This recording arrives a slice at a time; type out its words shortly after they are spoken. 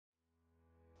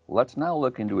Let's now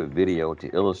look into a video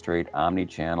to illustrate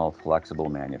omnichannel flexible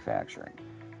manufacturing.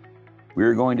 We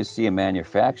are going to see a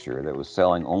manufacturer that was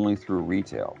selling only through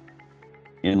retail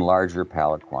in larger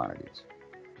pallet quantities.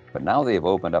 But now they have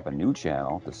opened up a new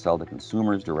channel to sell to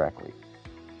consumers directly.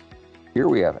 Here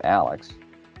we have Alex,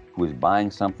 who is buying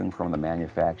something from the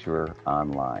manufacturer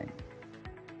online.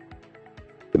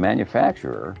 The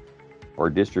manufacturer or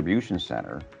distribution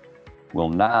center will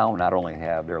now not only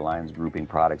have their lines grouping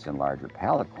products in larger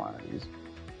pallet quantities,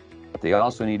 but they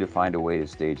also need to find a way to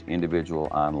stage individual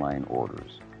online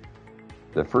orders.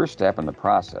 The first step in the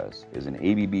process is an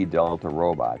ABB Delta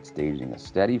robot staging a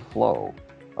steady flow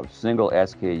of single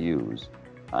SKUs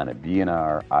on a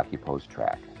B&R OccuPost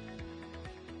track.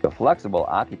 The flexible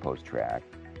OccuPost track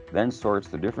then sorts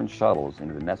the different shuttles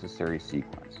into the necessary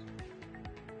sequence.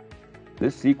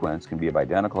 This sequence can be of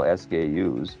identical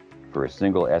SKUs for a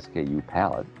single SKU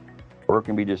pallet, or it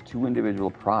can be just two individual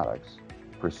products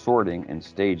for sorting and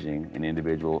staging an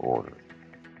individual order.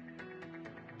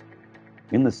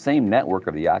 In the same network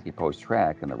of the OccuPost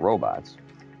track and the robots,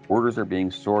 orders are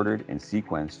being sorted and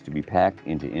sequenced to be packed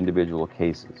into individual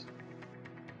cases.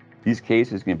 These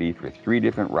cases can be for three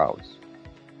different routes.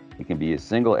 It can be a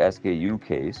single SKU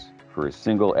case for a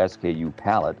single SKU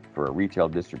pallet for a retail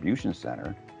distribution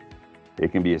center.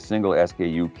 It can be a single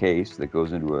SKU case that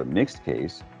goes into a mixed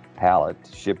case pallet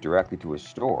shipped directly to a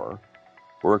store,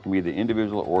 or it can be the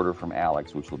individual order from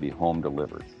Alex, which will be home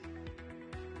delivered.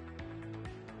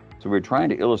 So we're trying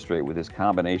to illustrate with this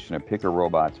combination of Picker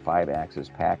Robot's 5-axis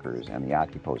packers and the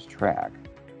OccuPost track,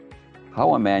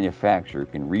 how a manufacturer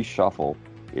can reshuffle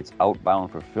its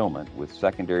outbound fulfillment with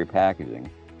secondary packaging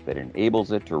that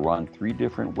enables it to run three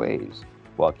different ways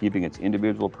while keeping its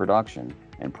individual production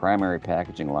and primary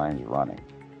packaging lines running.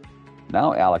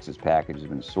 Now Alex's package has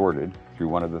been sorted through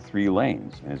one of the three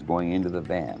lanes and is going into the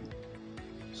van.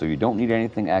 So you don't need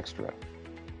anything extra.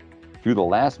 Through the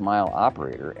last mile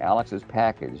operator, Alex's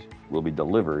package will be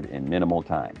delivered in minimal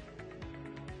time.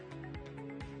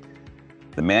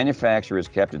 The manufacturer has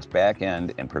kept its back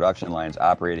end and production lines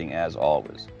operating as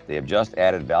always. They have just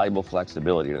added valuable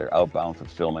flexibility to their outbound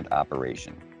fulfillment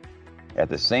operation. At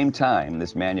the same time,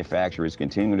 this manufacturer is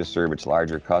continuing to serve its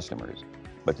larger customers,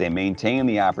 but they maintain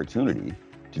the opportunity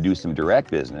to do some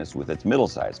direct business with its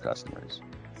middle-sized customers.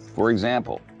 For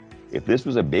example, if this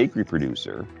was a bakery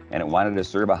producer and it wanted to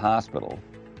serve a hospital,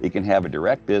 it can have a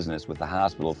direct business with the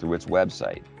hospital through its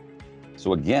website.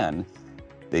 So again,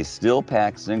 they still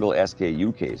pack single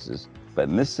SKU cases, but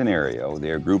in this scenario, they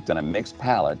are grouped on a mixed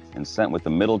pallet and sent with the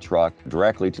middle truck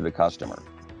directly to the customer.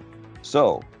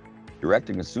 So,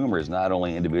 direct-to-consumer is not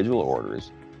only individual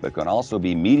orders, but can also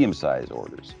be medium-sized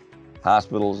orders.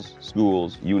 Hospitals,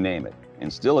 schools, you name it.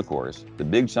 And still, of course, the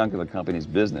big chunk of the company's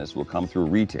business will come through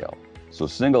retail. So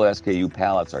single SKU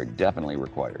pallets are definitely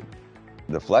required.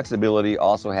 The flexibility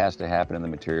also has to happen in the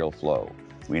material flow.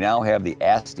 We now have the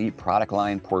ASTI product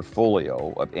line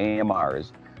portfolio of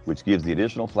AMRs, which gives the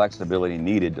additional flexibility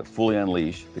needed to fully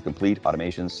unleash the complete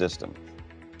automation system.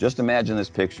 Just imagine this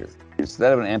picture.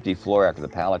 Instead of an empty floor after the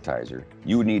palletizer,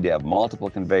 you would need to have multiple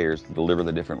conveyors to deliver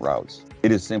the different routes.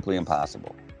 It is simply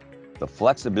impossible. The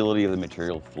flexibility of the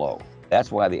material flow.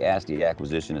 That's why the ASTI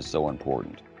acquisition is so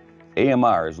important.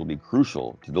 AMRs will be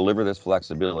crucial to deliver this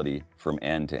flexibility from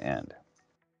end to end.